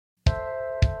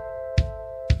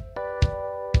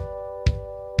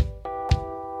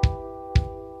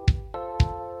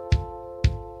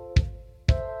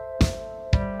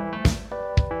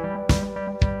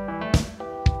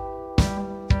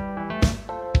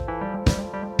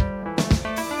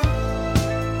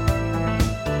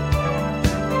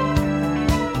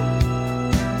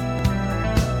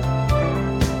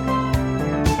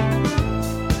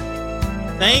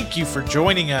Thank you for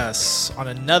joining us on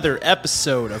another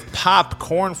episode of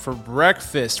Popcorn for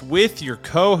Breakfast with your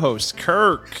co-host,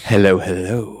 Kirk. Hello,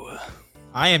 hello.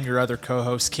 I am your other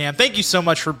co-host, Cam. Thank you so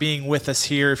much for being with us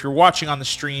here. If you're watching on the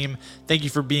stream, thank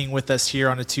you for being with us here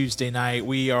on a Tuesday night.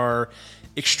 We are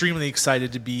extremely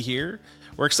excited to be here.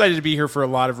 We're excited to be here for a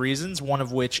lot of reasons, one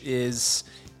of which is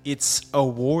it's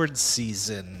awards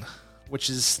season, which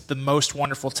is the most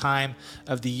wonderful time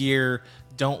of the year.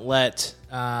 Don't let...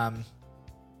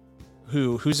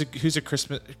 Who's a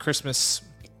Christmas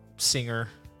singer?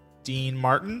 Dean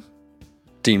Martin?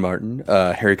 Dean Martin,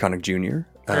 Harry Connick Jr.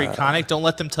 Harry Connick, don't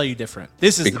let them tell you different.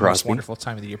 This is the most wonderful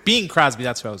time of the year. Bing Crosby,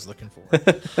 that's what I was looking for.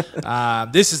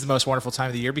 This is the most wonderful time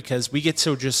of the year because we get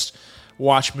to just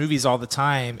watch movies all the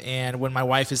time. And when my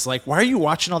wife is like, why are you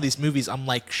watching all these movies? I'm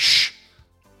like, shh,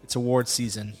 it's award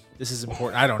season. This is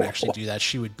important. I don't actually do that.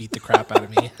 She would beat the crap out of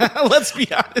me. Let's be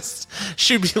honest.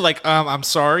 She'd be like, I'm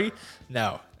sorry.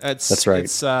 No. That's right.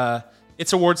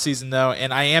 It's award season though,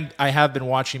 and I have been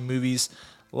watching movies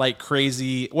like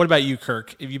crazy. What about you,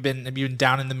 Kirk? Have you been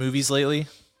down in the movies lately?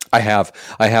 I have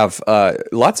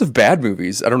lots of bad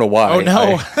movies. I don't know why. Oh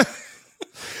no.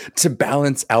 To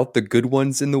balance out the good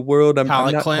ones in the world, I'm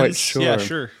not quite sure. Yeah,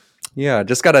 sure. Yeah,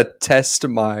 just gotta test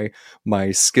my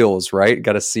skills, right?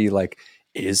 Gotta see like,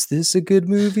 is this a good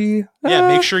movie? Yeah,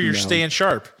 make sure you're staying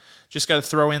sharp. Just got to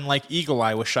throw in like Eagle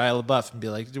Eye with Shia LaBeouf and be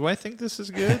like, do I think this is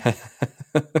good?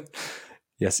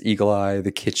 Yes, Eagle Eye,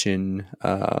 The Kitchen.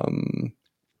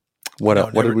 What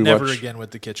did we watch? Never again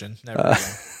with The Kitchen. Never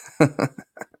again.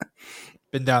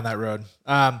 Been down that road.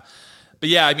 But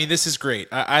yeah, I mean, this is great.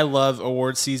 I love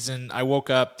award season. I woke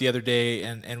up the other day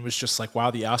and was just like,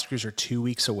 wow, the Oscars are 2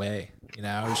 weeks away. You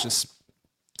know, it was just,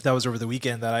 that was over the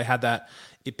weekend that I had that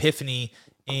epiphany.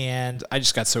 And I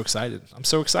just got so excited. I'm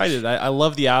so excited. I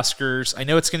love the Oscars. I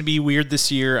know it's going to be weird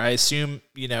this year. I assume,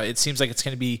 it seems like it's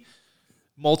going to be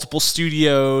multiple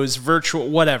studios, virtual,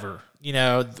 whatever.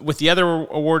 With the other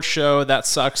award show, that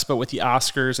sucks. But with the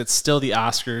Oscars, it's still the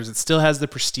Oscars. It still has the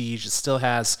prestige. It still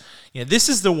has, this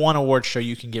is the one award show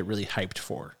you can get really hyped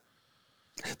for.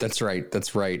 That's right.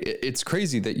 It's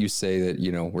crazy that you say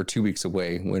that, we're 2 weeks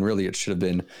away when really it should have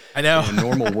been in a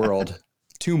normal world.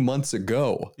 2 months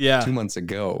ago. Yeah. 2 months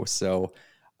ago. So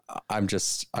I'm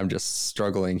just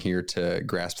struggling here to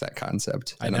grasp that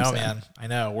concept. I know, man. I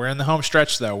know. We're in the home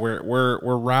stretch though. We're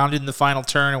rounding the final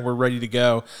turn and we're ready to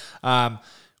go.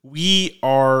 We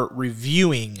are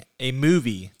reviewing a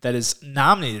movie that is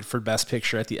nominated for Best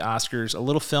Picture at the Oscars, a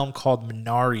little film called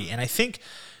Minari. And I think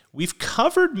we've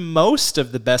covered most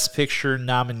of the Best Picture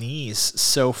nominees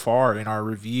so far in our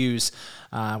reviews.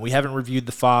 We haven't reviewed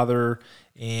The Father.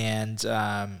 And,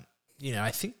 I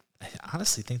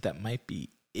honestly think that might be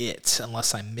it,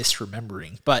 unless I'm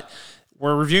misremembering. But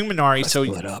we're reviewing Minari, so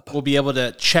we'll be able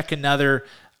to check another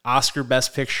Oscar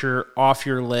Best Picture off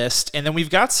your list. And then we've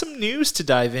got some news to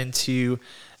dive into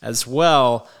as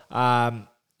well. Not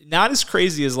as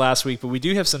crazy as last week, but we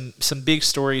do have some big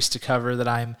stories to cover that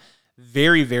I'm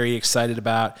very, very excited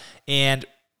about. And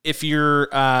if you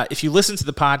listen to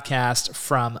the podcast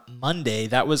from Monday,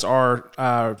 that was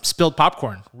our Spilled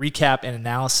Popcorn recap and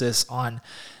analysis on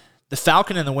The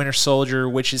Falcon and the Winter Soldier,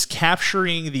 which is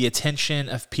capturing the attention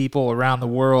of people around the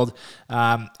world.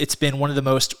 It's been one of the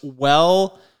most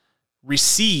well-received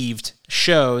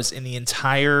shows in the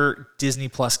entire Disney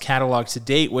Plus catalog to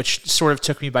date, which sort of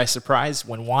took me by surprise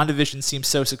when WandaVision seemed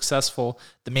so successful.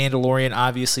 The Mandalorian,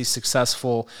 obviously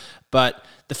successful, but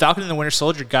The Falcon and the Winter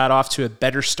Soldier got off to a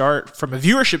better start from a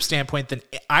viewership standpoint than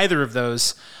either of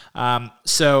those.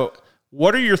 So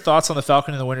what are your thoughts on The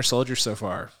Falcon and the Winter Soldier so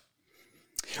far?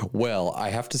 Well, I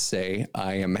have to say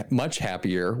I am much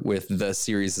happier with the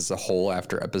series as a whole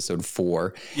after episode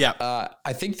 4. Yeah.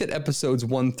 I think that episodes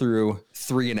 1 through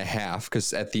 3.5,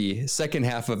 because at the second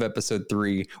half of episode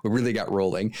 3, we really got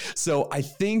rolling. So I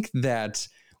think that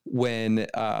when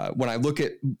I look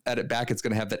at it back, it's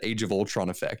going to have that Age of Ultron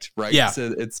effect, right? Yeah.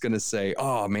 So it's going to say,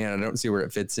 oh man, I don't see where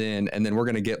it fits in. And then we're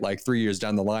going to get like 3 years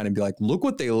down the line and be like, look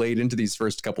what they laid into these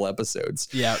first couple episodes.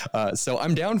 Yeah. So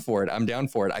I'm down for it.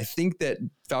 I think that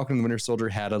Falcon and the Winter Soldier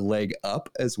had a leg up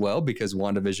as well because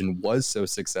WandaVision was so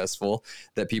successful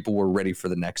that people were ready for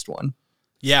the next one.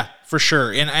 Yeah, for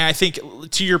sure. And I think,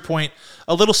 to your point,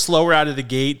 a little slower out of the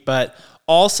gate, but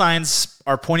all signs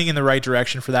are pointing in the right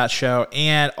direction for that show.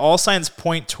 And all signs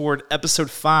point toward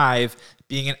episode 5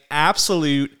 being an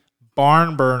absolute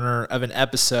barn burner of an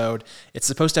episode. It's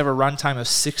supposed to have a runtime of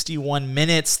 61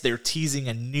 minutes. They're teasing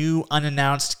a new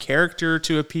unannounced character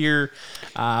to appear,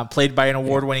 played by an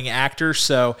award-winning actor.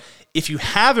 So if you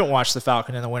haven't watched The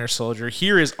Falcon and the Winter Soldier,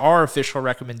 here is our official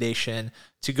recommendation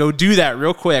to go do that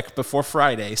real quick before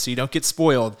Friday so you don't get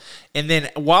spoiled. And then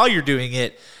while you're doing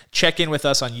it, check in with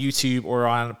us on YouTube or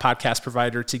on a podcast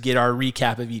provider to get our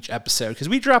recap of each episode. Because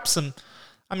we dropped some,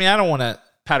 I don't want to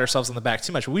pat ourselves on the back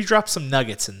too much, but we dropped some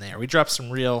nuggets in there. We dropped some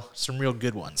real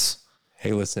good ones.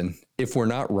 Hey, listen, if we're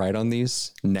not right on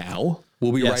these now,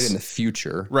 we'll be right in the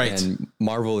future. Right. And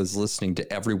Marvel is listening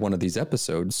to every one of these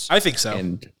episodes. I think so.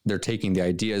 And they're taking the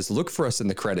ideas. Look for us in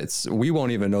the credits. We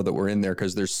won't even know that we're in there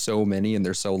because there's so many and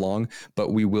they're so long,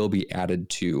 but we will be added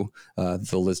to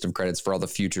the list of credits for all the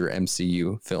future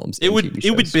MCU films. It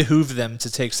would behoove them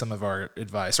to take some of our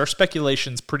advice. Our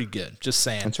speculation's pretty good, just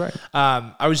saying. That's right.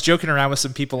 I was joking around with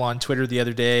some people on Twitter the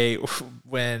other day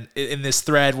when in this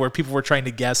thread where people were trying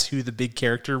to guess who the big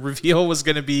character reveal was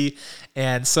going to be,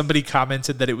 and somebody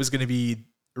commented that it was going to be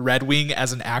Red Wing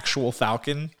as an actual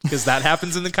Falcon, because that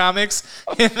happens in the comics.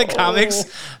 In the comics,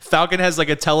 Falcon has like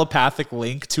a telepathic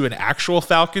link to an actual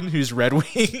Falcon who's Red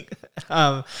Wing.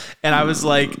 And I was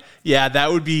like, yeah,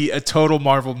 that would be a total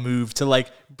Marvel move to like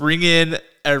bring in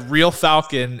a real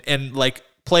Falcon and like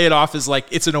play it off as like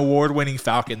it's an award-winning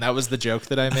Falcon. That was the joke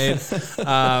that I made.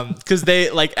 Because they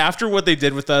like after what they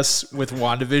did with us with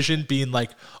WandaVision being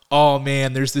like, oh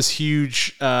man, there's this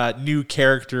huge new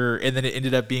character, and then it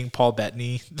ended up being Paul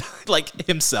Bettany, like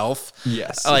himself.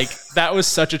 Yes. Like that was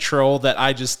such a troll that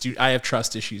I have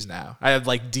trust issues now. I have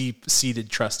like deep-seated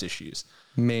trust issues.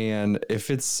 Man, if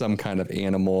it's some kind of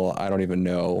animal, I don't even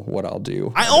know what I'll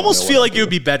do. I almost feel like it would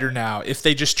be better now if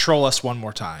they just troll us one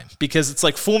more time, because it's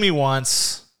like, fool me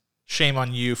once, shame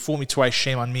on you. Fool me twice,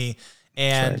 shame on me.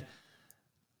 And right.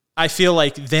 I feel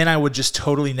like then I would just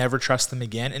totally never trust them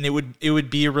again. And it would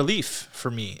be a relief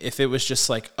for me if it was just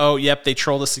like, oh, yep, they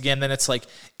trolled us again. Then it's like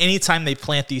anytime they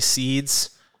plant these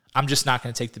seeds, I'm just not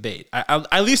going to take the bait.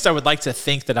 At least I would like to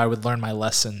think that I would learn my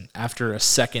lesson after a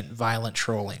second violent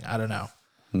trolling. I don't know.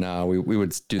 No, we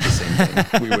would do the same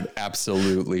thing. We would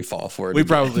absolutely fall for it. We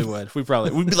probably would. We'd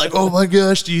be like, oh my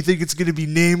gosh, do you think it's going to be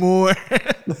Namor?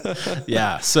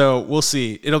 Yeah, so we'll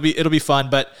see. It'll be fun.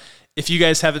 But if you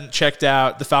guys haven't checked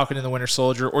out The Falcon and the Winter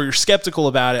Soldier, or you're skeptical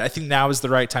about it, I think now is the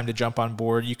right time to jump on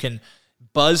board. You can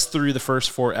buzz through the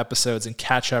first 4 episodes and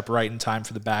catch up right in time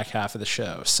for the back half of the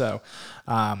show. So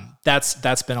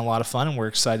that's been a lot of fun, and we're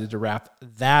excited to wrap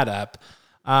that up.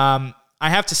 I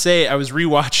have to say, I was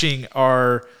rewatching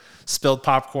our Spilled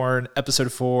Popcorn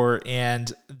episode 4,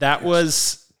 and that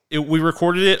we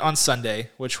recorded it on Sunday,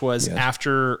 which was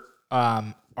after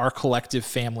our collective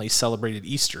family celebrated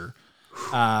Easter.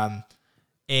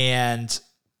 And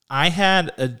I had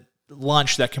a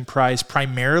lunch that comprised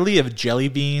primarily of jelly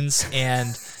beans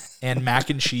and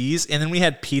mac and cheese, and then we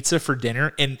had pizza for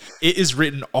dinner, and it is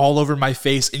written all over my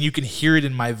face, and you can hear it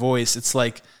in my voice. It's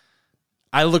like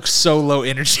I look so low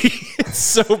energy. It's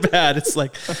so bad. It's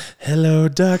like, hello,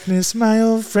 darkness, my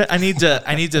old friend. I need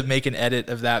to make an edit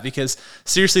of that, because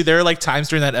seriously, there are like times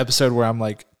during that episode where I'm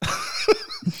like,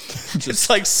 it's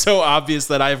like so obvious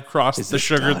that I have crossed the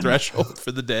sugar threshold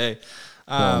for the day.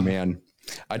 Oh man.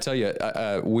 I tell you,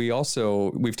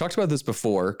 we've talked about this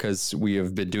before, because we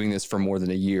have been doing this for more than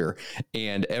a year,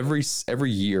 and every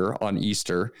year on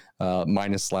Easter,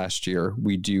 minus last year,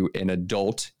 we do an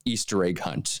adult Easter egg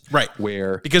hunt, right?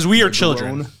 Because we are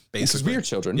children, basically. Because we are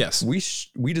children, yes.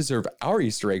 We deserve our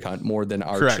Easter egg hunt more than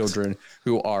our children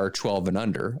who are 12 and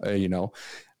under.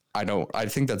 I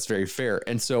think that's very fair.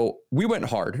 And so we went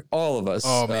hard, all of us.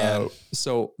 Oh man.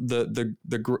 So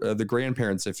the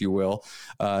grandparents, if you will,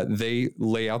 they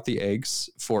lay out the eggs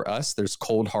for us. There's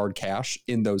cold, hard cash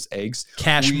in those eggs.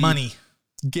 Money.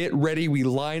 Get ready. We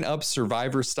line up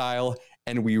Survivor style,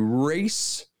 and we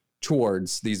race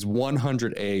towards these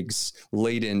 100 eggs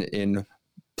laden in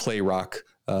play rock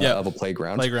of a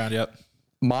playground. Yep.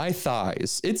 My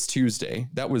thighs, it's Tuesday.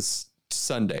 That was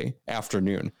Sunday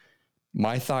afternoon.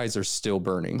 My thighs are still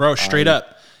burning. Bro, straight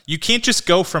up. You can't just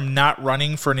go from not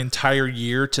running for an entire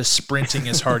year to sprinting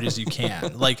as hard as you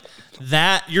can. Like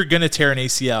that, you're going to tear an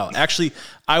ACL. Actually,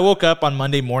 I woke up on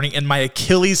Monday morning and my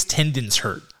Achilles tendons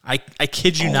hurt. I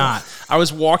kid you not. I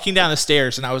was walking down the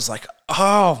stairs and I was like,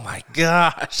 oh my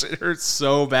gosh, it hurts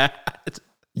so bad.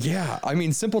 Yeah. I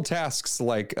mean, simple tasks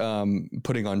like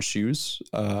putting on shoes.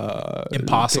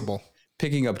 Impossible.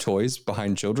 Picking up toys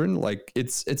behind children, like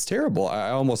it's terrible. I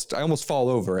almost fall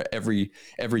over at every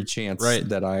chance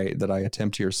that I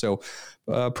attempt here. So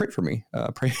pray for me.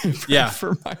 Pray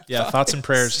for my thighs. Thoughts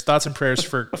and prayers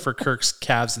for Kirk's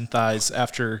calves and thighs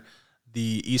after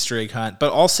the Easter egg hunt.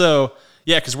 But also,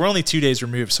 because we're only 2 days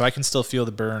removed, so I can still feel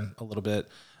the burn a little bit.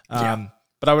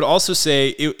 But I would also say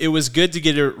it was good to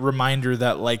get a reminder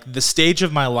that like the stage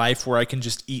of my life where I can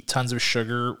just eat tons of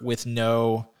sugar with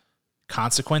no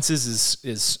consequences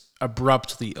is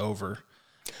abruptly over.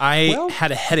 I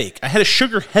had a headache. I had a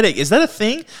sugar headache. Is that a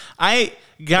thing? I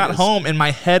got home and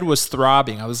my head was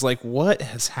throbbing. I was like, what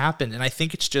has happened? And I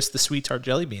think it's just the sweet tart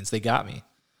jelly beans. They got me.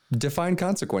 Define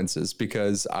consequences,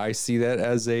 because I see that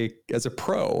as a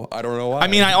pro. I don't know why. I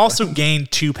mean, I also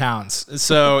gained 2 pounds.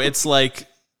 So it's like,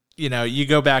 you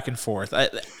go back and forth.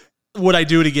 Would I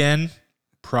do it again?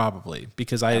 Probably,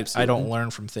 because I don't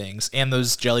learn from things. And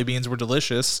those jelly beans were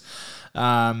delicious.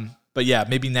 But yeah,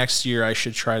 maybe next year I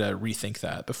should try to rethink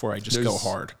that before I just go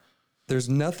hard. There's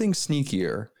nothing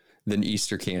sneakier than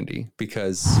Easter candy,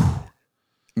 because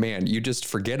man, you just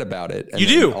forget about it. And you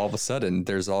do. All of a sudden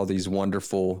there's all these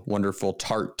wonderful, wonderful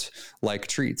tart like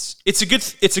treats. It's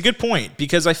a good point,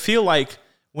 because I feel like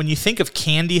when you think of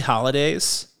candy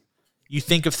holidays, you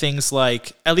think of things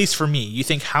like, at least for me, you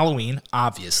think Halloween,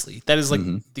 obviously. That is like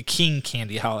the king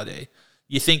candy holiday.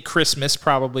 You think Christmas,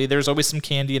 probably. There's always some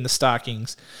candy in the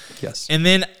stockings. Yes. And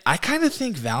then I kind of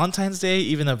think Valentine's Day,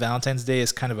 even though Valentine's Day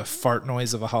is kind of a fart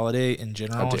noise of a holiday in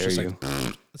general. How dare it's just you.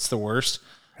 like, it's the worst.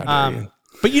 How dare you.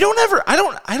 But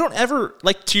I don't ever,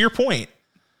 like, to your point,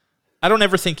 I don't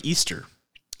ever think Easter.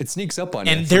 It sneaks up on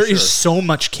you. And there is so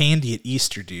much candy at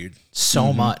Easter, dude.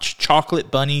 So much.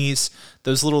 Chocolate bunnies,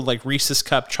 those little like Reese's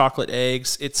cup chocolate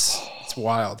eggs. It's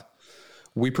wild.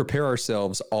 We prepare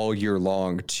ourselves all year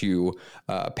long to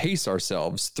pace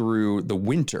ourselves through the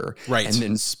winter. Right. And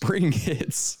then spring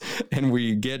hits and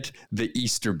we get the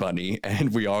Easter bunny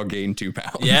and we all gain 2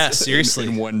 pounds. Yeah, seriously.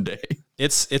 in one day.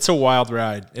 It's a wild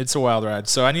ride. It's a wild ride.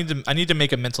 So I need to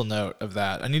make a mental note of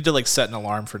that. I need to like set an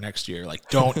alarm for next year. Like,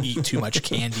 don't eat too much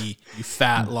candy, you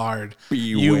fat lard. Beware,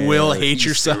 you will hate Easter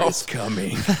yourself. is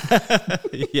coming.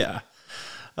 Yeah.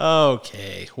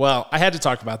 Okay. Well, I had to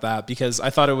talk about that because I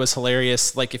thought it was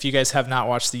hilarious. Like, if you guys have not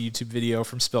watched the YouTube video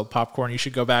from Spilled Popcorn, you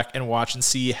should go back and watch and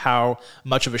see how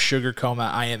much of a sugar coma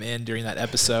I am in during that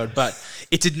episode. But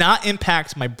it did not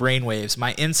impact my brainwaves.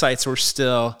 My insights were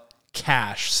still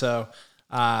cash. So,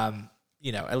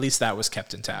 at least that was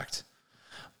kept intact.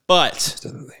 But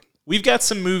Absolutely. We've got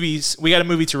some movies. We got a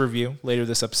movie to review later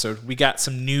this episode. We got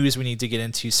some news we need to get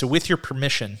into. So with your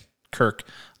permission, Kirk,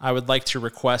 I would like to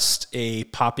request a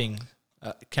popping.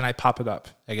 Can I pop it up?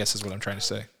 I guess is what I'm trying to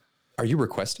say. Are you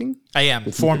requesting? I am,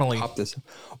 If formally. you could pop this.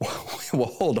 Well,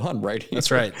 hold on right here.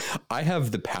 That's right. I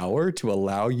have the power to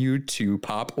allow you to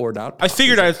pop or not pop. I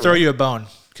figured I'd throw you a bone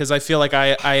because I feel like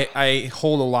I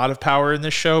hold a lot of power in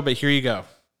this show, but here you go.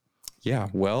 Yeah,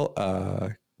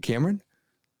 well, Cameron,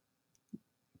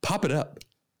 pop it up.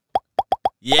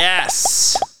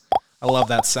 Yes. I love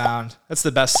that sound. That's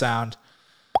the best sound.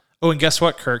 Oh, and guess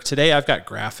what, Kirk? Today I've got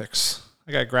graphics.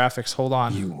 I got graphics. Hold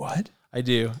on. You what? I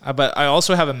do. But I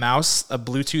also have a mouse, a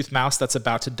Bluetooth mouse that's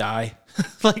about to die.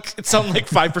 Like, it's on like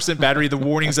 5% battery. The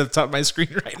warning's at the top of my screen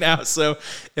right now, so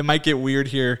it might get weird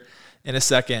here in a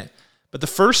second. But the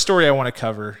first story I want to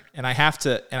cover, and I have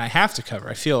to cover,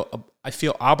 I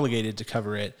feel obligated to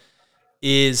cover it,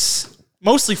 is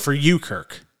mostly for you,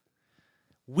 Kirk.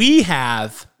 We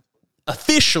have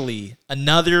officially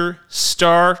another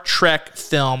Star Trek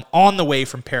film on the way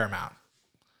from Paramount.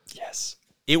 Yes.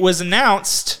 It was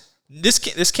announced. This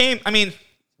came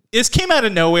out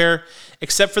of nowhere,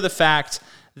 except for the fact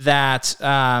that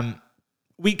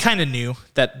we kind of knew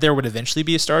that there would eventually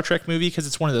be a Star Trek movie, because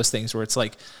it's one of those things where it's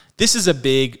like, this is a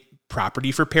big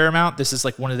property for Paramount. This is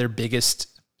like one of their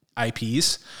biggest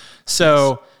IPs.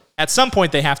 So at some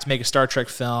point they have to make a Star Trek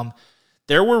film.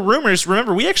 There were rumors.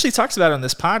 Remember, we actually talked about it on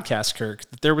this podcast, Kirk,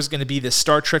 that there was going to be this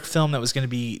Star Trek film that was going to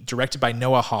be directed by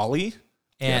Noah Hawley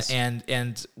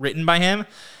and written by him.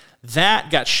 That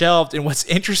got shelved. And what's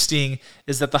interesting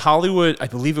is that I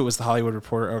believe it was the Hollywood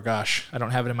Reporter. Oh gosh, I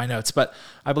don't have it in my notes, but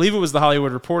I believe it was the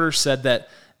Hollywood Reporter said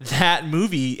that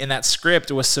movie in that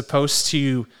script was supposed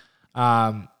to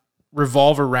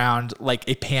revolve around like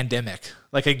a pandemic,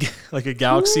 like a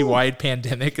galaxy-wide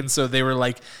pandemic. And so they were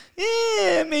like,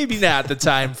 maybe not the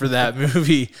time for that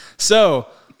movie. So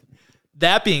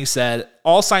that being said,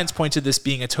 all signs point to this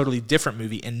being a totally different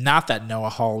movie and not that Noah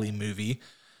Hawley movie.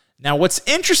 Now, what's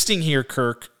interesting here,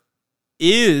 Kirk,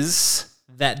 is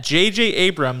that J.J.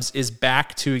 Abrams is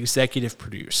back to executive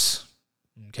produce.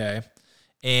 Okay.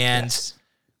 And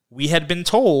we had been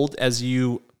told, as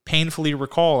you painfully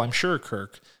recall, I'm sure,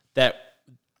 Kirk, that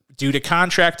due to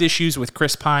contract issues with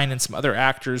Chris Pine and some other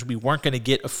actors, we weren't going to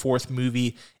get a fourth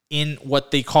movie in what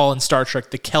they call in Star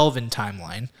Trek the Kelvin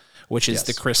timeline, which is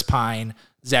the Chris Pine,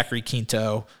 Zachary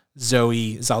Quinto,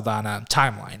 Zoe Saldana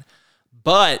timeline.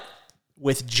 But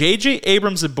with J.J.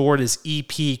 Abrams aboard as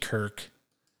EP, Kirk,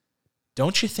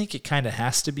 don't you think it kind of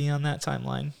has to be on that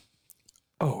timeline?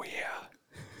 Oh yeah,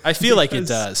 I feel like it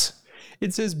does.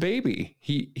 It's his baby.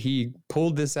 He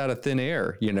pulled this out of thin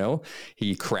air, you know.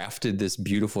 He crafted this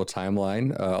beautiful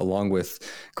timeline along with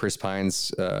Chris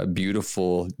Pine's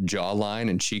beautiful jawline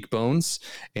and cheekbones.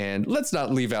 And let's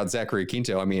not leave out Zachary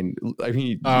Quinto. I mean,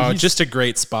 just a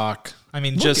great Spock. I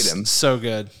mean, just so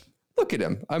good. Look at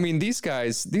him. I mean, these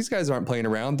guys aren't playing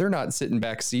around. They're not sitting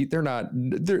back seat.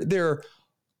 They're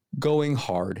going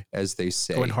hard, as they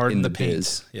say. Going hard in the paint.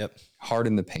 Biz. Yep. Hard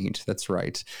in the paint. That's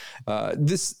right.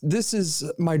 This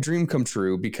is my dream come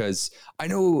true, because I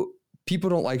know people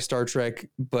don't like Star Trek,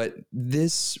 but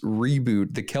this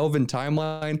reboot, the Kelvin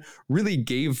timeline, really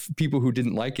gave people who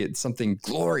didn't like it something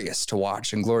glorious to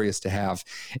watch and glorious to have,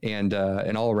 and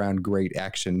an all around great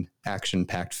action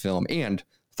packed film, and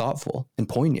thoughtful and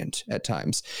poignant at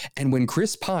times. And when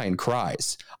Chris Pine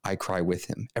cries, I cry with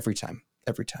him every time.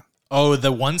 Oh,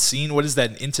 the one scene, what is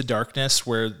that, Into Darkness,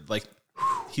 where like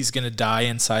he's going to die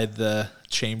inside the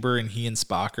chamber and he and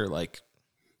Spock are like,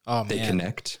 oh man. They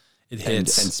connect. It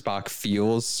hits. And Spock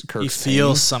feels Kirk's He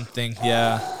feels pain. something,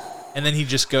 yeah. And then he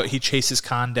chases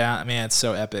Khan down. Man, it's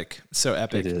so epic. So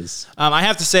epic. It is. I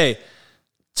have to say,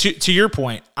 to your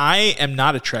point, I am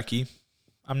not a Trekkie.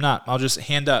 I'm not. I'll just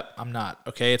hand up. I'm not.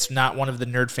 Okay. It's not one of the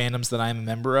nerd fandoms that I'm a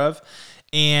member of.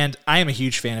 And I am a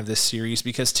huge fan of this series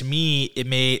because to me, it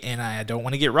made, and I don't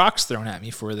want to get rocks thrown at me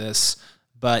for this,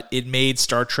 but it made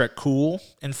Star Trek cool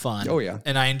and fun. Oh, yeah.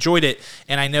 And I enjoyed it.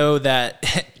 And I know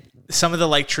that some of the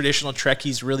like traditional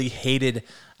Trekkies really hated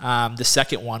the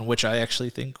second one, which I actually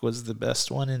think was the best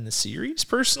one in the series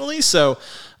personally. So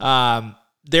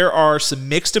there are some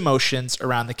mixed emotions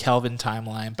around the Kelvin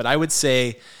timeline, but I would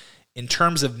say in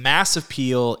terms of mass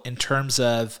appeal, in terms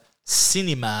of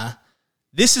cinema,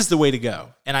 this is the way to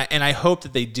go. And I hope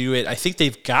that they do it. I think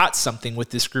they've got something with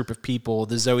this group of people,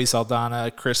 the Zoe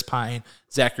Saldana, Chris Pine,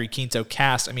 Zachary Quinto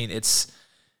cast. I mean, it's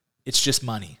just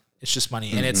money. It's just money.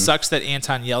 Mm-hmm. And it sucks that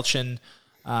Anton Yelchin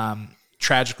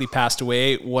tragically passed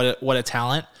away. What a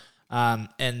talent.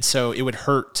 And so it would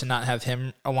hurt to not have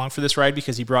him along for this ride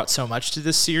because he brought so much to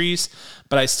this series.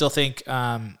 But I still think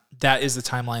that is the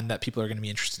timeline that people are going to be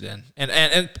interested in.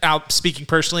 And speaking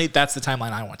personally, that's the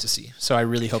timeline I want to see. So I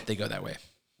really hope they go that way.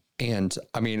 And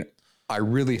I mean, I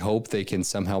really hope they can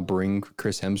somehow bring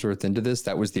Chris Hemsworth into this.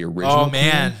 That was the original. Oh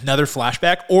man, another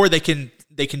flashback, or they can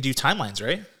do timelines,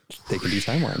 right? They can do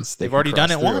timelines. They've already done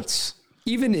it once.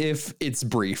 Even if it's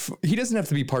brief, he doesn't have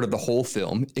to be part of the whole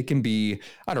film. It can be,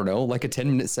 I don't know, like a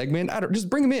 10-minute segment. Just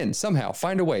bring him in somehow.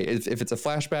 Find a way. If it's a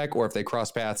flashback or if they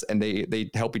cross paths and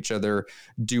they help each other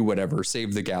do whatever,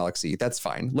 save the galaxy, that's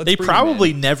fine. They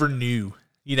probably never knew.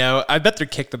 You know, I bet they're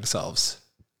kicked themselves.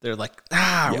 They're like,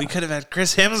 we could have had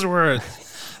Chris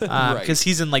Hemsworth because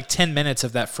he's in like 10 minutes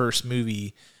of that first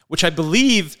movie, which I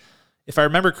believe, if I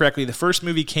remember correctly, the first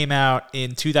movie came out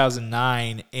in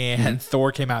 2009 and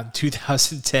Thor came out in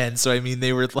 2010. So, I mean,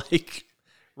 they were like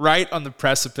right on the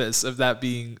precipice of that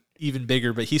being even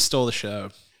bigger, but he stole the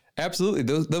show. Absolutely.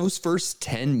 Those first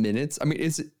 10 minutes, I mean,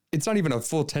 it's not even a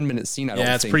full 10-minute scene, I don't think.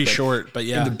 Yeah, it's pretty short, but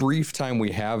yeah. In the brief time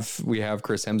we have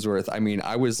Chris Hemsworth, I mean,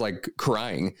 I was like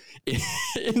crying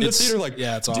in the theater, like,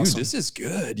 yeah, it's dude, awesome. This is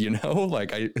good, you know?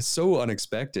 Like, it's so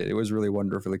unexpected. It was really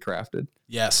wonderfully crafted.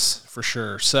 Yes, for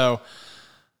sure. So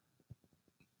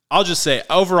I'll just say,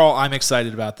 overall, I'm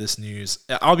excited about this news.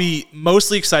 I'll be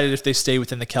mostly excited if they stay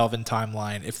within the Kelvin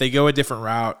timeline. If they go a different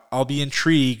route, I'll be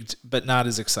intrigued, but not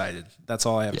as excited. That's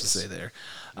all I have to say there.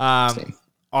 Same.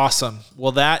 Awesome.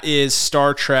 Well, that is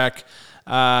Star Trek.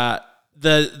 The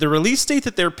release date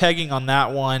that they're pegging on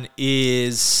that one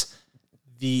is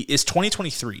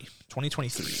 2023.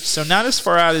 2023. So not as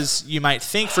far out as you might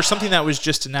think for something that was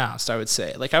just announced, I would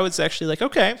say. Like, I was actually like,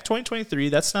 okay, 2023,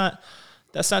 that's not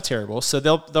terrible. So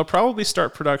they'll probably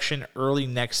start production early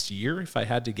next year, if I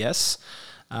had to guess.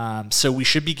 So we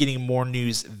should be getting more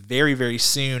news very, very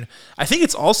soon. I think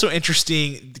it's also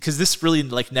interesting because this really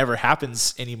like never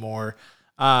happens anymore.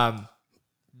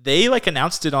 They like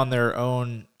announced it on their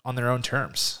own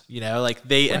terms, you know, like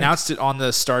they announced it on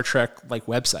the Star Trek like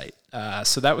website.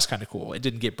 So that was kind of cool. It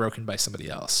didn't get broken by somebody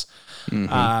else.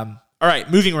 Mm-hmm. All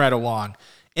right, moving right along.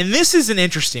 And this is an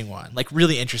interesting one, like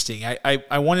really interesting.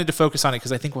 I wanted to focus on it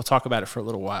because I think we'll talk about it for a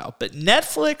little while. But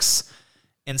Netflix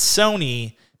and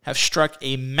Sony have struck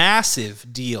a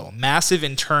massive deal, massive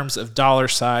in terms of dollar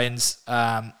signs.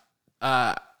 $1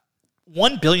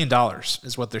 billion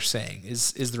is what they're saying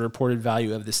is the reported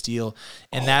value of this deal.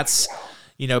 And that's,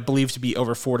 you know, believed to be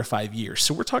over 4 to 5 years.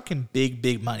 So we're talking big,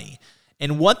 big money.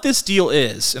 And what this deal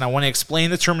is, and I want to explain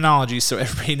the terminology so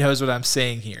everybody knows what I'm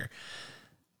saying here.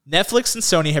 Netflix and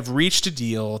Sony have reached a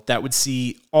deal that would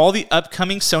see all the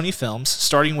upcoming Sony films,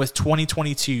 starting with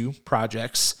 2022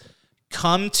 projects,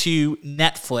 come to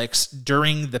Netflix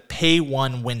during the pay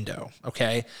one window.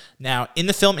 Okay. Now, in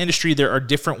the film industry, there are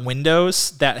different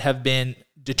windows that have been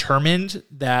determined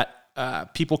that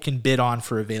people can bid on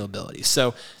for availability.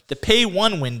 So the pay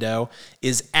one window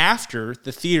is after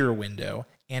the theater window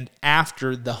and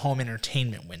after the home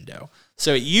entertainment window.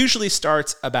 So it usually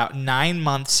starts about 9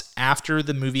 months after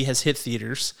the movie has hit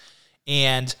theaters,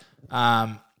 and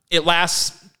it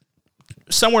lasts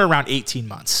somewhere around 18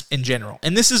 months in general.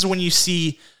 And this is when you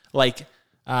see, like,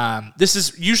 this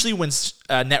is usually when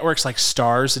networks like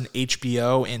Starz and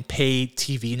HBO and pay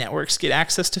TV networks get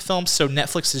access to films. So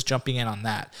Netflix is jumping in on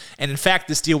that. And in fact,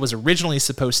 this deal was originally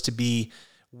supposed to be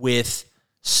with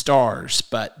Starz,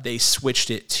 but they switched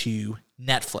it to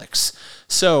Netflix.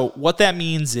 So what that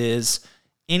means is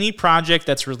any project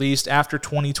that's released after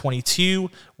 2022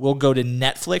 will go to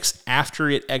Netflix after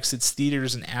it exits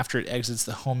theaters and after it exits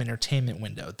the home entertainment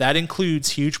window. That includes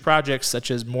huge projects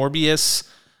such as Morbius,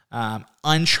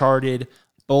 Uncharted,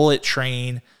 Bullet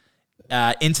Train,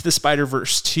 Into the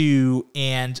Spider-Verse 2,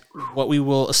 and what we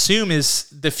will assume is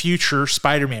the future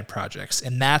Spider-Man projects.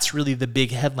 And that's really the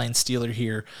big headline stealer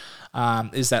here,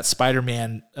 is that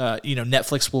Spider-Man,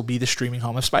 Netflix will be the streaming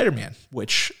home of Spider-Man,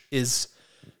 which is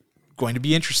going to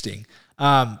be interesting.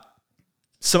 Some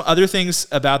other things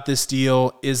about this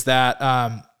deal is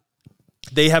that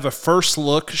they have a first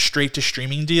look straight to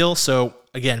streaming deal. So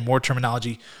again, more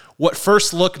terminology. What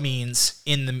first look means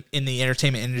in the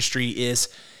entertainment industry is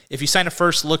if you sign a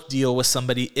first look deal with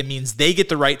somebody, it means they get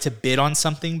the right to bid on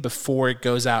something before it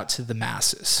goes out to the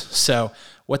masses. So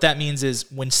what that means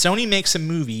is when Sony makes a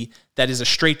movie that is a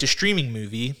straight to streaming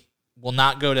movie, will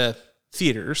not go to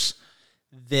theaters,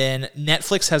 then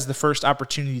Netflix has the first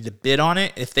opportunity to bid on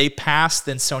it. If they pass,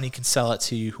 then Sony can sell it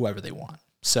to whoever they want.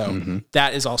 So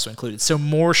that is also included. So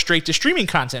more straight to streaming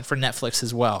content for Netflix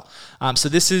as well. So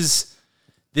this is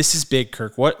big,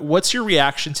 Kirk. What's your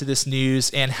reaction to this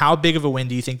news, and how big of a win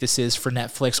do you think this is for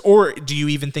Netflix, or do you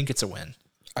even think it's a win?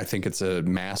 I think it's a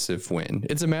massive win.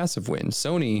 It's a massive win.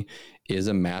 Sony is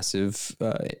a massive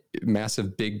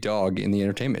big dog in the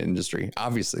entertainment industry.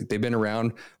 Obviously, they've been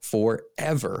around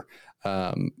forever.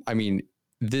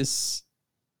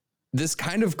 This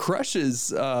kind of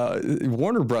crushes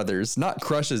Warner Brothers, not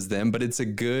crushes them, but it's a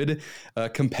good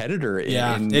competitor.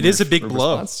 It is a big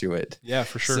blow. Response to it. Yeah,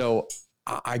 for sure. So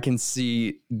I can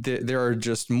see there are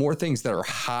just more things that are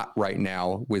hot right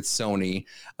now with Sony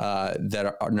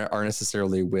that are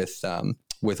necessarily with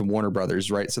Warner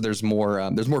Brothers, right? So there's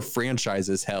more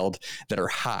franchises held that are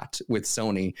hot with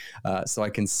Sony. So I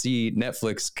can see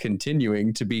Netflix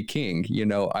continuing to be king.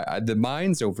 The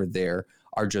minds over there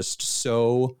are just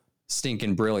so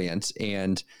stinking brilliant.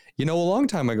 And, a long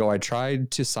time ago, I tried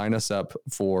to sign us up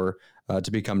for to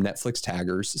become Netflix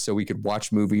taggers so we could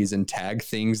watch movies and tag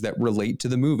things that relate to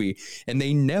the movie. And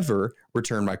they never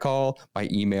return my call, my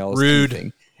emails,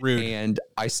 anything. Rude. And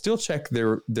I still check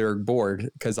their board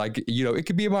because it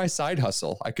could be my side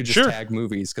hustle. I could just tag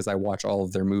movies because I watch all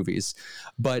of their movies.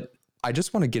 But I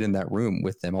just want to get in that room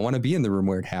with them. I want to be in the room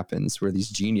where it happens, where these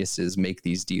geniuses make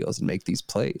these deals and make these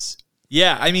plays.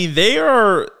 Yeah, I mean, they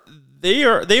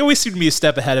always seem to be a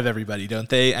step ahead of everybody, don't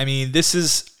they? I mean, this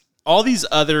is all these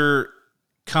other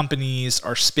companies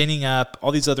are spinning up,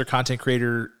 all these other content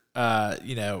creator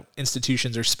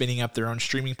institutions are spinning up their own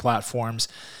streaming platforms,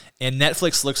 and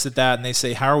Netflix looks at that and they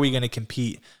say, how are we going to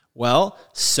compete? Well,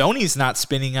 Sony's not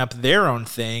spinning up their own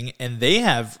thing, and they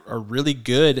have a really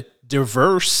good,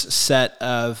 diverse set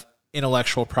of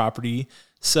intellectual property.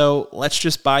 So let's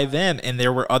just buy them. And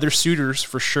there were other suitors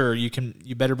for sure. You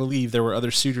better believe there were other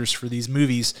suitors for these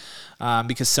movies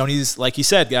because Sony's, like you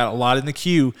said, got a lot in the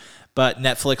queue, but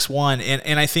Netflix won.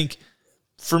 And I think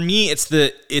for me, it's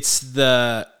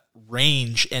the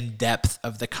range and depth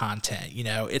of the content.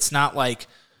 It's not like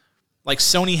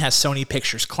Sony has Sony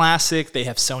Pictures Classic. They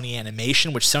have Sony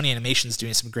Animation, which Sony Animation is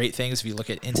doing some great things. If you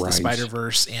look at Into the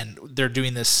Spider-Verse, and they're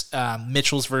doing this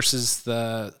Mitchell's versus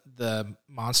the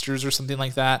Monsters or something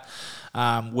like that,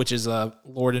 which is a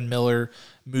Lord and Miller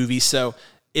movie. So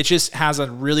it just has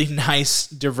a really nice,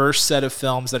 diverse set of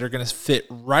films that are going to fit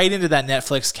right into that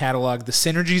Netflix catalog. The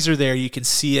synergies are there. You can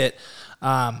see it.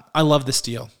 I love this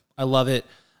deal. I love it.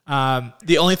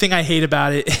 The only thing I hate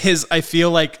about it is I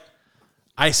feel like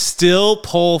I still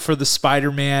pull for the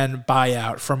Spider-Man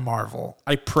buyout from Marvel.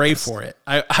 I pray for it.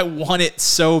 I want it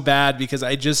so bad because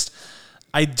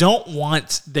I don't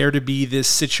want there to be this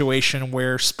situation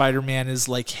where Spider-Man is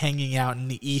like hanging out in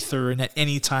the ether and at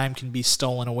any time can be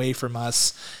stolen away from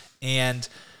us. And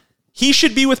he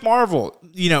should be with Marvel.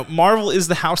 Marvel is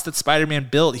the house that Spider-Man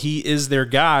built. He is their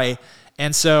guy.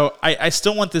 And so I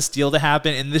still want this deal to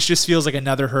happen, and this just feels like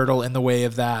another hurdle in the way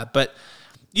of that. But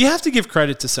you have to give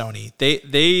credit to Sony.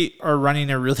 They are running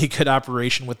a really good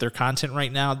operation with their content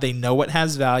right now. They know what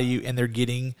has value, and they're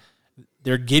getting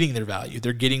their value.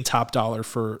 They're getting top dollar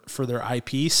for their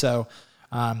IP. So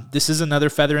this is another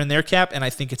feather in their cap, and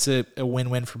I think it's a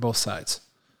win-win for both sides.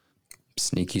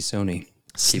 Sneaky Sony.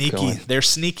 Sneaky. They're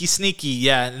sneaky.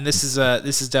 Yeah, and this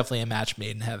is definitely a match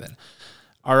made in heaven.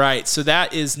 All right, so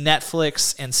that is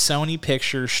Netflix and Sony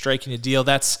Pictures striking a deal.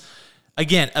 That's,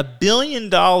 again, $1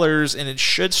 billion, and it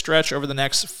should stretch over the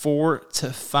next 4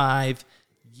 to 5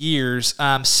 years.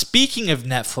 Speaking of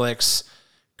Netflix,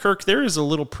 Kirk, there is a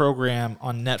little program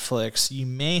on Netflix. You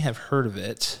may have heard of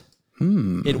it.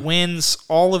 It wins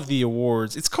all of the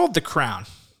awards. It's called The Crown.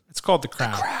 The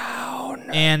Crown.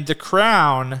 And The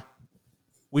Crown,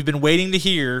 we've been waiting to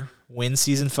hear when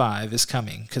season 5 is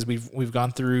coming, because we've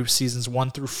gone through seasons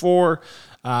 1 through 4.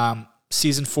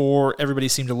 Season 4, everybody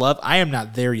seemed to love. I am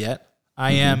not there yet.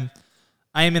 I am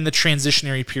in the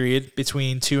transitionary period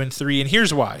between 2 and 3, and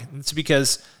here's why. It's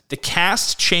because the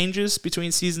cast changes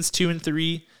between seasons 2 and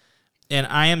 3, and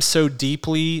I am so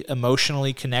deeply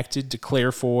emotionally connected to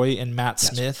Claire Foy and Matt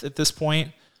Smith at this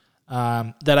point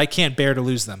that I can't bear to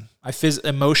lose them.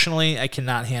 Emotionally, I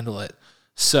cannot handle it.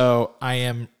 So I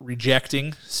am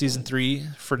rejecting season 3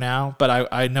 for now, but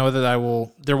I know that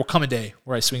there will come a day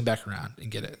where I swing back around and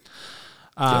get it.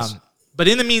 But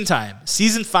in the meantime,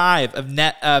 season 5 of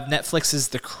Netflix's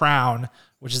The Crown,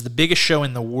 which is the biggest show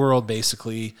in the world,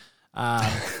 basically,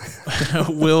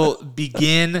 will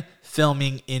begin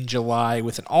filming in July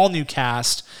with an all-new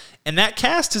cast. And that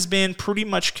cast has been pretty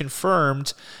much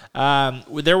confirmed.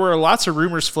 There were lots of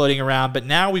rumors floating around, but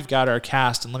now we've got our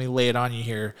cast, and let me lay it on you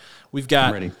here. We've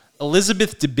got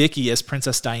Elizabeth Debicki as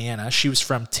Princess Diana. She was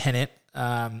from Tenet.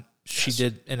 She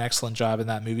did an excellent job in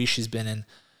that movie. She's been in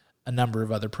a number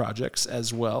of other projects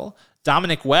as well.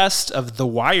 Dominic West of The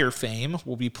Wire fame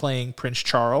will be playing Prince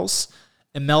Charles.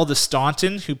 Imelda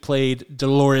Staunton, who played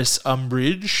Dolores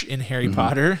Umbridge in Harry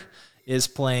Potter, is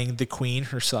playing the Queen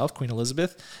herself, Queen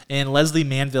Elizabeth. And Leslie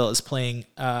Manville is playing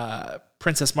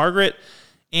Princess Margaret.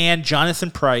 And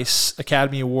Jonathan Pryce,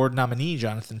 Academy Award nominee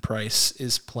Jonathan Pryce,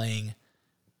 is playing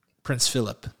Prince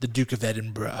Philip, the Duke of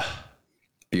Edinburgh.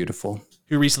 Beautiful.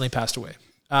 Who recently passed away.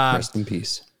 Rest in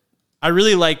peace. I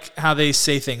really like how they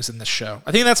say things in this show.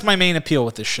 I think that's my main appeal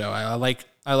with this show. I like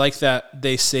that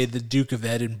they say the Duke of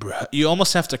Edinburgh. You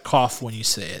almost have to cough when you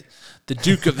say it. The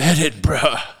Duke of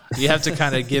Edinburgh. You have to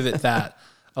kind of give it that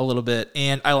a little bit.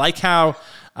 And I like how,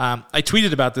 I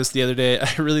tweeted about this the other day.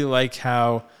 I really like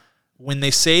how when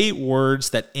they say words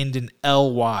that end in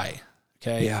L-Y,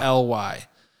 L-Y,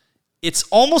 it's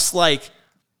almost like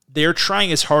they're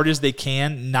trying as hard as they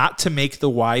can not to make the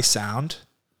Y sound,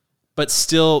 but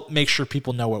still make sure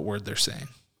people know what word they're saying.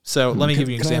 So let me give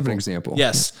you an example. Can I have an example?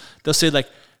 Yes. They'll say like,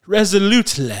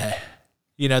 resolutely.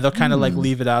 They'll kind of like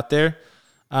leave it out there.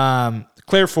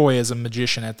 Claire Foy is a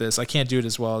magician at this. I can't do it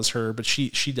as well as her, but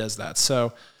she does that.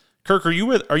 So, Kirk, are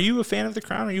you a fan of The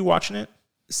Crown? Are you watching it?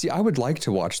 See, I would like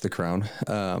to watch The Crown.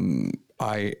 I'm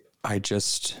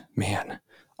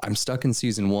stuck in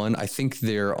season 1. I think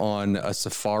they're on a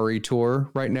safari tour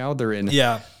right now. They're in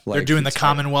they're doing the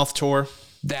Commonwealth tour.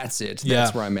 That's it.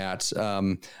 That's where I'm at.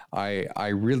 I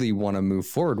really want to move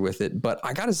forward with it, but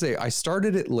I got to say, I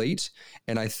started it late,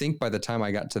 and I think by the time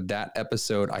I got to that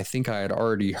episode, I think I had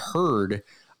already heard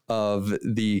of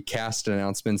the cast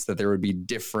announcements that there would be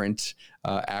different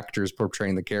actors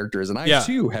portraying the characters, and I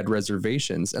too had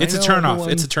reservations. And it's a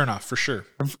turnoff. It's a turnoff for sure.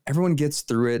 Everyone gets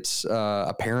through it,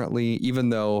 apparently, even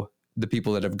though the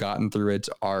people that have gotten through it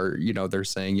are, they're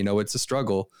saying, it's a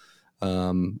struggle.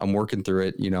 I'm working through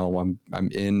it.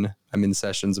 I'm in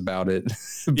sessions about it.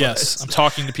 Yes. I'm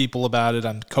talking to people about it.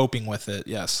 I'm coping with it.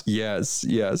 Yes.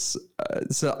 Yes.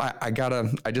 So I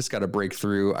just gotta break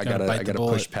through. I gotta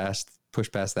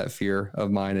push past that fear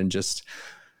of mine and just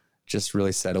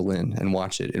really settle in and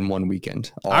watch it in one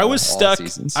weekend. I was stuck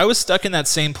in that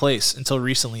same place until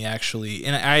recently, actually.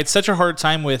 And I had such a hard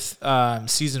time with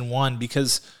season 1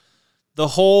 because the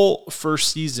whole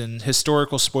first season,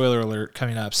 historical spoiler alert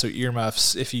coming up, so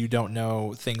earmuffs if you don't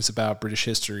know things about British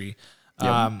history.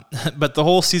 Yep. But the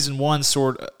whole season 1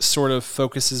 sort of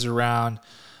focuses around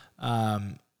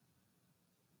the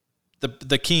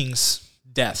king's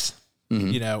death,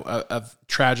 of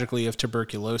tragically of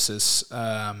tuberculosis.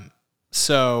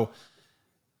 So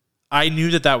I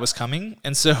knew that was coming,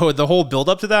 and so the whole build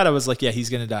up to that, I was like, yeah, he's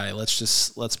gonna die.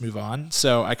 Let's move on.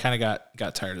 So I kind of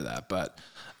got tired of that, but.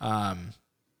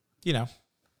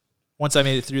 Once I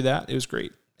made it through that, it was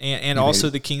great. And also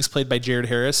the King's played by Jared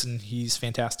Harris, and he's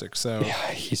fantastic. So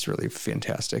yeah, he's really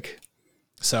fantastic.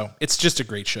 So it's just a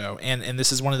great show. And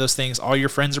this is one of those things, all your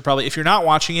friends are probably, if you're not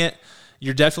watching it,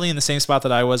 you're definitely in the same spot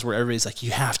that I was, where everybody's like, you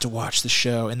have to watch the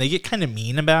show. And they get kind of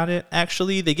mean about it,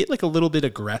 actually. They get like a little bit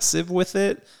aggressive with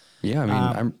it. Yeah,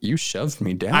 I mean, you shoved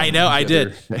me down. I know, I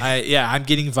did. I'm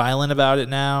getting violent about it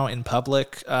now in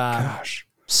public. Gosh.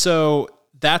 So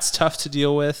that's tough to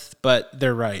deal with, but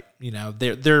they're right. You know,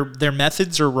 their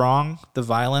methods are wrong. The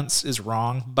violence is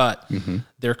wrong, but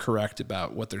they're correct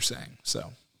about what they're saying.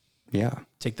 So yeah,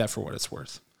 take that for what it's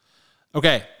worth.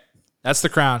 Okay. That's The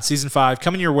Crown, season 5,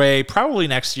 coming your way probably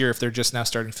next year if they're just now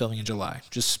starting filming in July.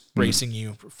 Just bracing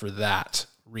you for that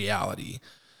reality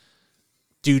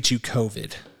due to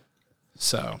COVID.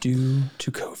 So due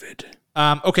to COVID.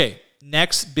 Okay,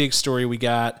 next big story we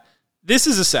got. This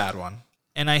is a sad one,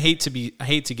 and I hate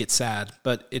to get sad,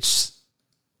 but it's,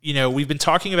 you know, we've been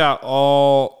talking about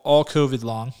all COVID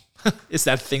long. Is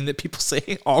that a thing that people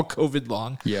say? All COVID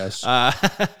long. Yes.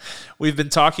 We've been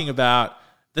talking about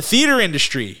the theater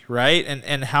industry, right?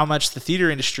 And how much the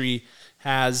theater industry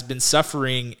has been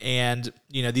suffering, and,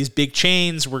 you know, these big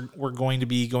chains were going to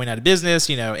be going out of business.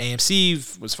 You know,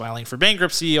 AMC was filing for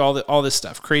bankruptcy, all this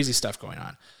stuff, crazy stuff going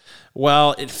on.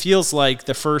 Well, it feels like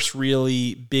the first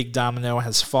really big domino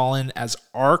has fallen as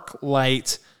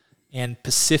ArcLight and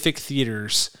Pacific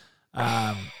Theaters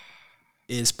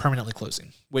is permanently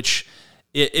closing, which,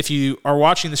 if you are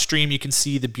watching the stream, you can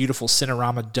see the beautiful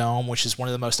Cinerama Dome, which is one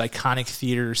of the most iconic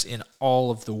theaters in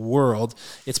all of the world.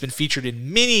 It's been featured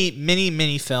in many, many,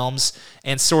 many films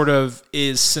and sort of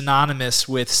is synonymous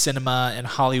with cinema and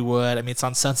Hollywood. I mean, it's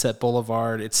on Sunset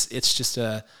Boulevard. It's just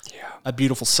a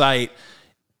beautiful sight.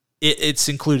 It's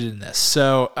included in this.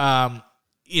 So,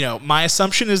 you know, my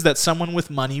assumption is that someone with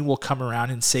money will come around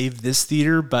and save this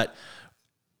theater, but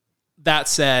that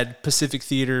said, Pacific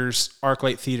Theaters,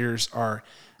 ArcLight Theaters are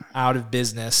out of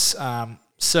business.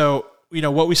 So, you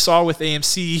know, what we saw with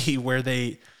AMC, where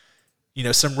they, you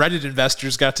know, some Reddit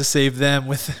investors got to save them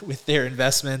with their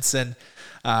investments. And,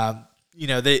 you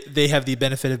know, they have the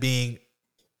benefit of being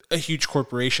a huge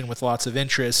corporation with lots of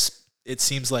interests. It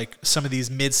seems like some of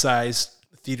these mid-sized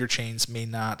theater chains may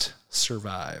not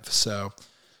survive. So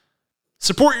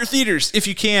support your theaters if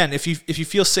you can, if you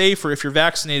feel safe, or if you're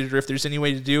vaccinated, or if there's any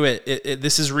way to do it.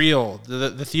 This is real.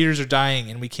 The theaters are dying,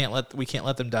 and we can't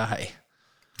let them die.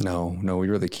 No, we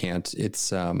really can't.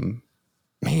 It's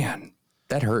man,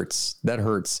 that hurts.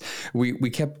 We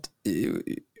kept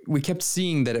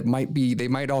seeing that they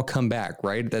might all come back,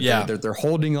 right? That they're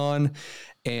holding on,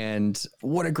 and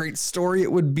what a great story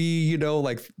it would be, you know,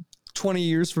 like 20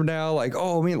 years from now, like,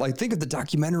 oh man, like think of the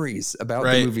documentaries about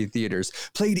the movie theaters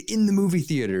played in the movie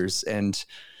theaters, and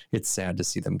it's sad to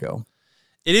see them go.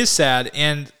 It is sad,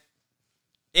 and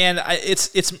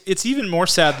it's even more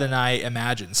sad than I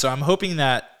imagined. So I'm hoping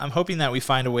that we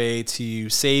find a way to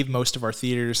save most of our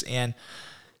theaters. And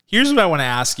here's what I want to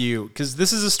ask you, because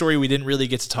this is a story we didn't really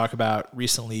get to talk about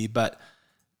recently, but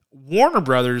Warner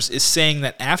Brothers is saying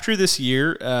that after this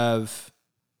year of,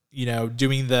 you know,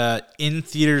 doing the in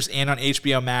theaters and on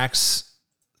HBO Max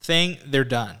thing, they're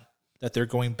done. That they're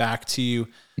going back to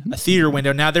a theater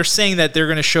window. Now they're saying that they're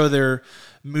going to show their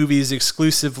movies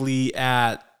exclusively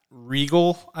at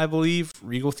Regal, I believe,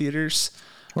 Regal Theaters.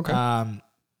 Okay.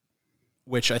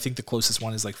 Which I think the closest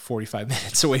one is like 45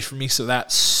 minutes away from me, so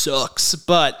that sucks.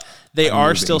 But they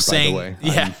are still saying,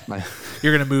 you're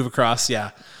going to move across,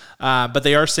 yeah. But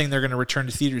they are saying they're going to return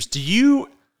to theaters. Do you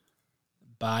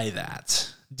buy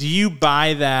that? Do you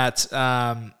buy that,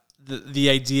 the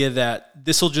idea that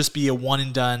this will just be a one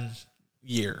and done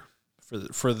year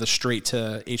for the straight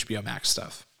to HBO Max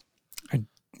stuff?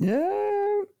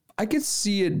 I could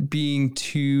see it being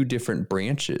two different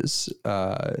branches.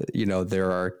 You know, there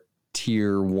are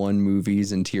tier 1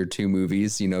 movies and tier 2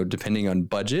 movies, you know, depending on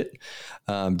budget,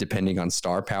 depending on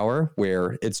star power,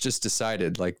 where it's just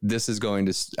decided like this is going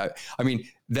to, I mean,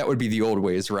 that would be the old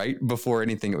ways, right? Before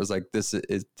anything, it was like, this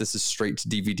is straight to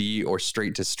DVD or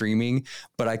straight to streaming,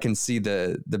 but I can see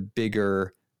the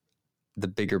bigger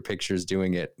pictures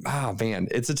doing it. Oh man,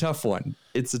 it's a tough one.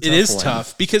 It is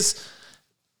tough because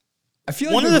I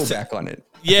feel like they'll go back on it.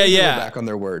 Yeah. Go back on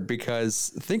their word,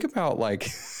 because think about like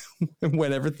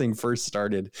when everything first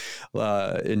started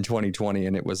in 2020,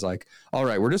 and it was like, all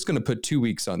right, we're just going to put 2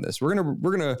 weeks on this. We're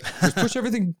gonna just push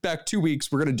everything back 2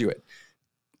 weeks. We're gonna do it.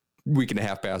 Week and a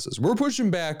half passes. We're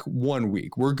pushing back 1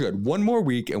 week. We're good. One more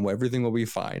week, and everything will be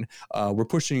fine. We're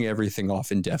pushing everything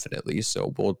off indefinitely,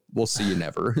 so we'll see you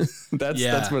never.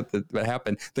 That's what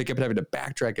happened. They kept having to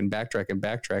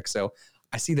backtrack. So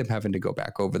I see them having to go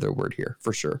back over their word here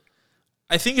for sure.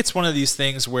 I think it's one of these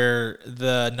things where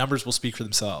the numbers will speak for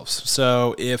themselves.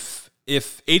 So if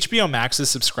HBO Max's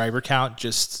subscriber count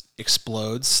just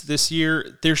explodes this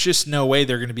year, there's just no way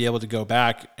they're going to be able to go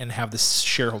back and have this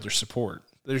shareholder support.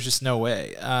 There's just no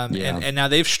way. And now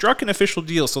they've struck an official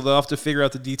deal, so they'll have to figure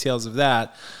out the details of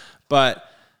that. But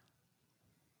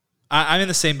I'm in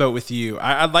the same boat with you.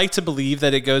 I'd like to believe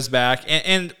that it goes back.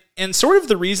 And sort of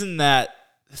the reason that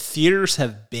theaters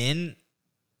have been,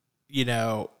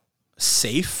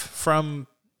 safe from,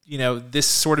 this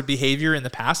sort of behavior in the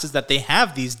past is that they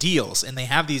have these deals and they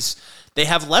have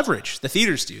leverage. The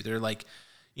theaters do. They're like,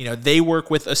 they work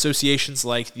with associations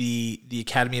like the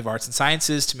Academy of Arts and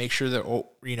Sciences to make sure that,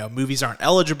 movies aren't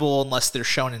eligible unless they're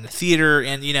shown in the theater.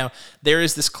 And, there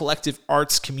is this collective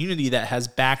arts community that has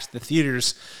backed the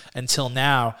theaters until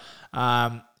now.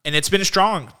 And it's been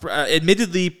strong,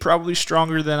 admittedly, probably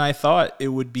stronger than I thought it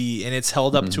would be. And it's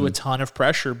held up to a ton of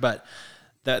pressure, but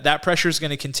that pressure is going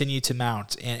to continue to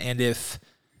mount. And if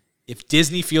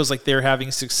Disney feels like they're having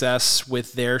success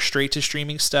with their straight to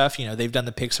streaming stuff, they've done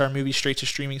the Pixar movie straight to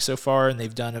streaming so far, and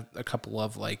they've done a couple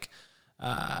of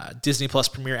Disney Plus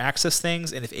Premier Access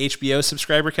things. And if HBO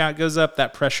subscriber count goes up,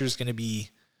 that pressure is going to be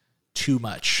too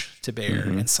much to bear,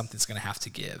 and something's going to have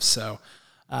to give. So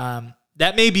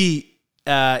that may be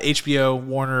Warner's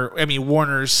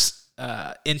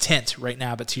intent right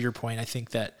now. But to your point, I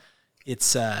think that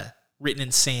it's written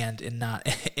in sand and not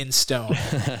in stone.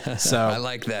 So I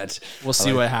like that. We'll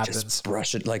see what happens. Just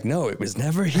brush it like, no, it was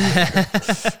never here.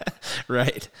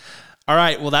 Right. All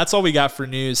right. Well, that's all we got for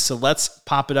news. So let's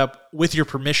pop it up with your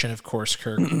permission, of course,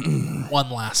 Kirk.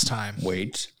 One last time.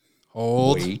 Wait.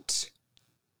 Hold.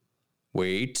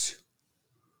 Wait.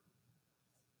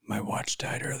 My watch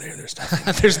died earlier. There's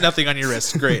nothing. There's nothing on your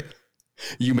wrist. Great.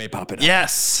 You may pop it up.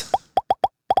 Yes.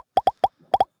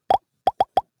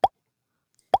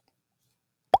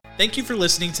 Thank you for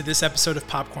listening to this episode of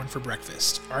Popcorn for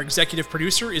Breakfast. Our executive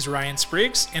producer is Ryan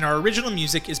Spriggs, and our original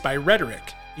music is by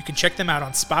Rhetoric. You can check them out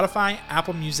on Spotify,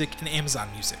 Apple Music, and Amazon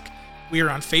Music. We are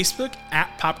on Facebook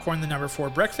at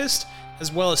Popcorn4Breakfast,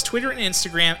 as well as Twitter and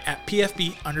Instagram at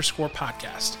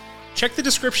PFB_podcast. Check the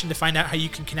description to find out how you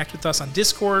can connect with us on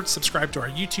Discord, subscribe to our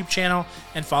YouTube channel,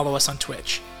 and follow us on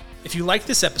Twitch. If you like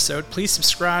this episode, please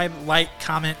subscribe, like,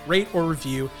 comment, rate, or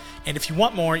review. And if you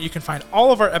want more, you can find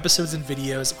all of our episodes and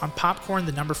videos on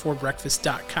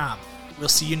popcorn4breakfast.com. We'll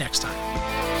see you next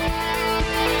time.